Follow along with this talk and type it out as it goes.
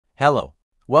Hello,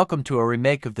 welcome to a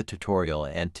remake of the tutorial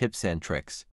and tips and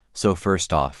tricks. So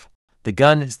first off, the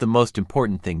gun is the most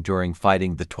important thing during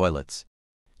fighting the toilets.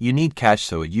 You need cash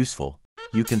so it's useful.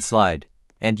 You can slide,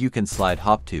 and you can slide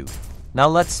hop too. Now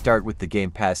let's start with the game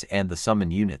pass and the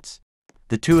summon units.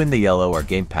 The two in the yellow are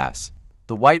game pass.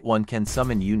 The white one can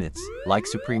summon units, like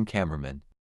Supreme Cameraman,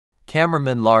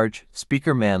 Cameraman large,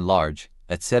 Speaker man large,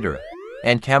 etc.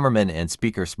 And Cameraman and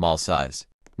Speaker small size.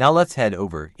 Now let's head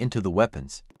over into the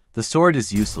weapons. The sword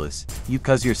is useless, you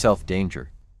cause yourself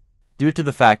danger, due to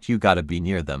the fact you gotta be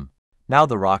near them. Now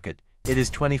the rocket, it is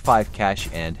 25 cash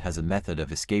and has a method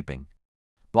of escaping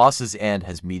bosses and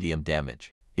has medium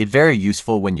damage. It very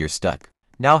useful when you're stuck.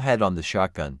 Now head on the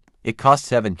shotgun. It costs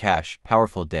 7 cash,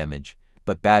 powerful damage,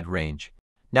 but bad range.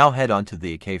 Now head on to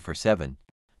the AK-47.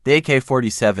 The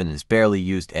AK-47 is barely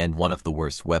used and one of the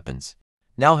worst weapons.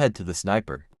 Now head to the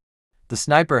sniper. The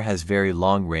sniper has very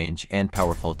long range and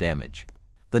powerful damage.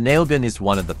 The nailgun is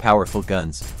one of the powerful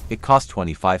guns. It costs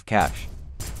 25 cash.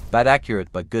 Bad accurate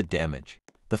but good damage.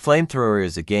 The flamethrower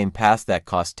is a game pass that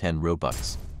costs 10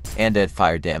 Robux and add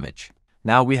fire damage.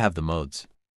 Now we have the modes.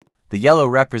 The yellow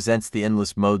represents the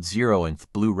endless mode 0 and the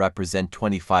blue represent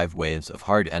 25 waves of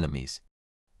hard enemies.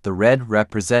 The red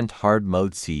represent hard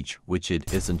mode siege, which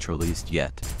it isn't released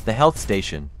yet. The health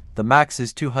station, the max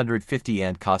is 250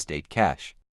 and cost 8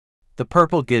 cash. The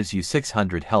purple gives you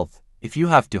 600 health. If you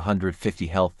have 250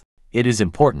 health, it is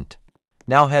important.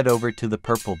 Now head over to the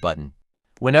purple button.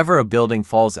 Whenever a building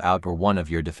falls out or one of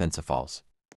your defensive falls,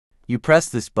 you press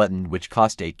this button which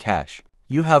costs 8 cash.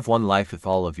 You have 1 life if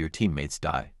all of your teammates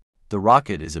die. The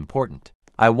rocket is important.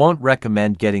 I won't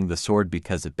recommend getting the sword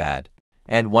because it's bad,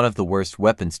 and one of the worst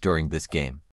weapons during this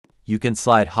game. You can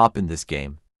slide hop in this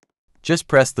game. Just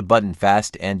press the button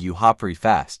fast and you hop very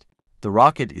fast. The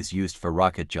rocket is used for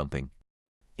rocket jumping.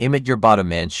 Aim at your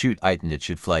bottom and shoot it and it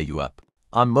should fly you up.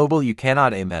 On mobile you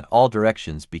cannot aim at all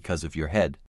directions because of your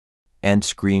head and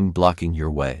screen blocking your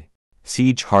way.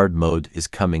 Siege hard mode is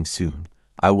coming soon.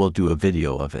 I will do a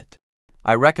video of it.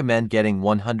 I recommend getting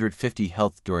 150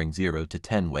 health during 0 to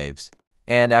 10 waves,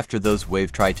 and after those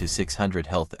wave try to 600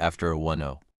 health after a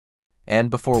 1-0.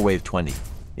 And before wave 20.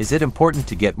 Is it important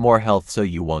to get more health so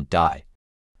you won't die?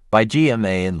 By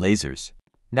GMA and lasers.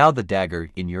 Now the dagger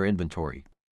in your inventory.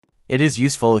 It is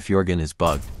useful if your gun is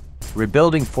bugged.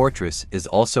 Rebuilding fortress is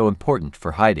also important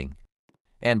for hiding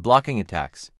and blocking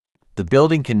attacks. The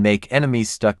building can make enemies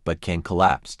stuck but can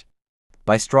collapse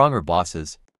by stronger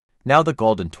bosses. Now the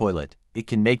golden toilet, it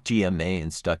can make GMA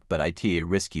and stuck but it a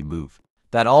risky move.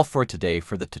 That all for today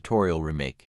for the tutorial remake.